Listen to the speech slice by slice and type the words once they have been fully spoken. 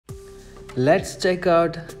Let's check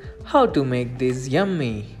out how to make this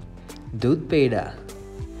yummy Doodh Peda.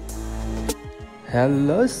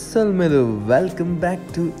 Hello Salmelu, welcome back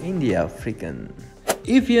to IndiAfrican.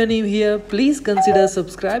 If you are new here, please consider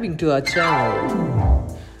subscribing to our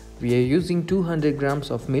channel. We are using 200 grams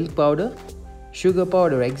of milk powder, sugar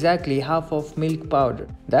powder exactly half of milk powder,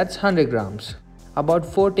 that's 100 grams, about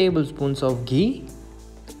 4 tablespoons of ghee,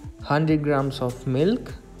 100 grams of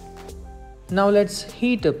milk. Now let's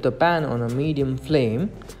heat up the pan on a medium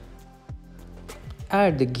flame.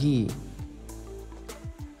 Add the ghee.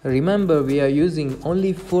 Remember, we are using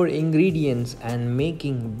only 4 ingredients and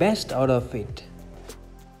making best out of it.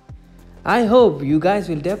 I hope you guys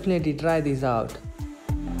will definitely try this out.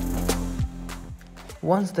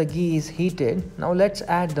 Once the ghee is heated, now let's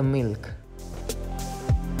add the milk.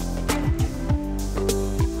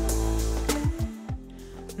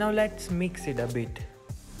 Now let's mix it a bit.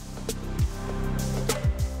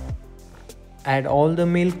 Add all the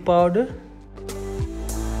milk powder.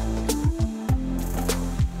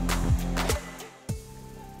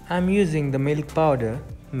 I'm using the milk powder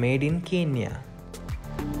made in Kenya.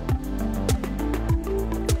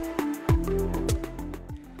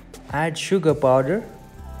 Add sugar powder.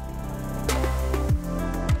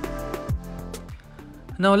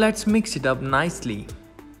 Now let's mix it up nicely.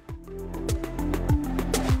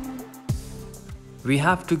 We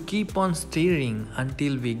have to keep on stirring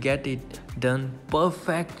until we get it done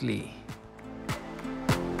perfectly.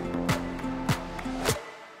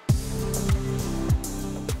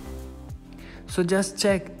 So just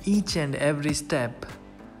check each and every step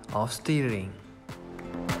of stirring.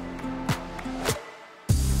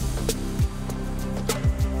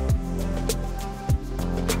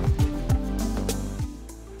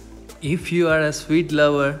 If you are a sweet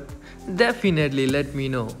lover, definitely let me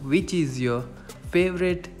know which is your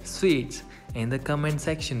favorite sweets in the comment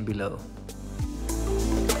section below.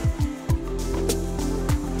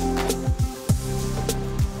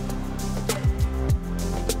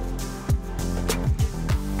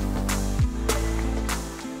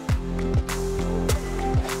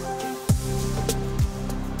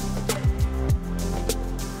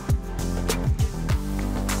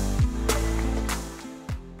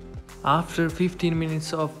 After 15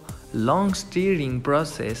 minutes of long stirring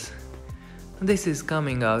process, this is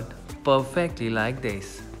coming out perfectly like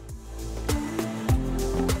this.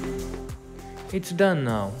 It's done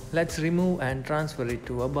now. Let's remove and transfer it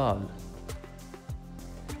to a bowl.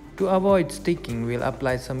 To avoid sticking, we'll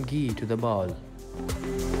apply some ghee to the bowl.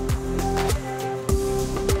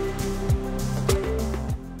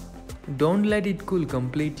 Don't let it cool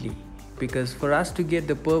completely, because for us to get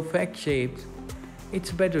the perfect shapes,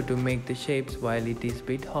 it's better to make the shapes while it is a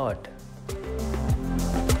bit hot.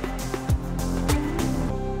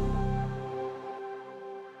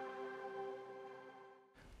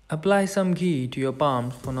 Apply some ghee to your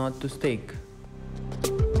palms for not to stick.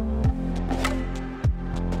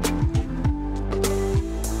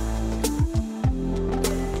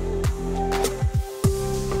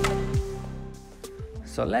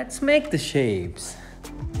 So let's make the shapes.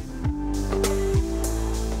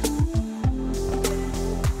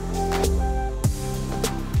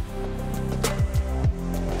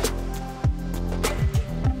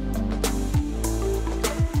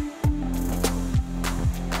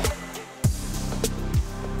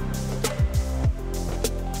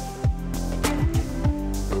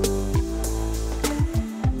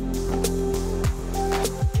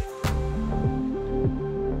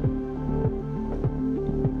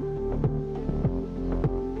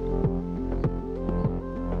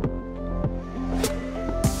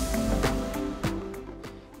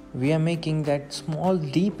 We are making that small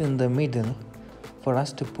dip in the middle for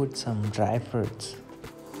us to put some dry fruits.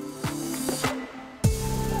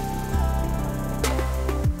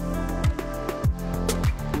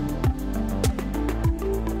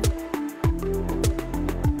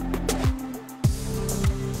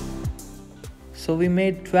 So we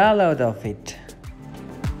made 12 out of it.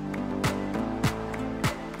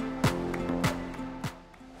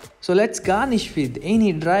 So let's garnish with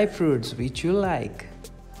any dry fruits which you like.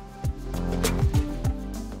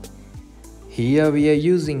 Here we are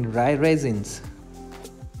using dry raisins.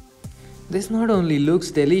 This not only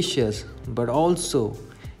looks delicious but also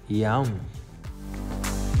yum.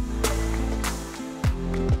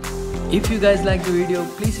 If you guys like the video,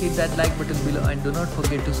 please hit that like button below and do not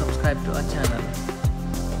forget to subscribe to our channel.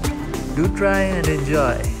 Do try and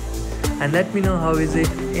enjoy, and let me know how is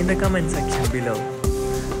it in the comment section below.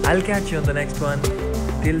 I'll catch you on the next one.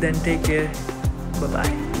 Till then, take care. Bye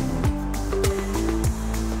bye.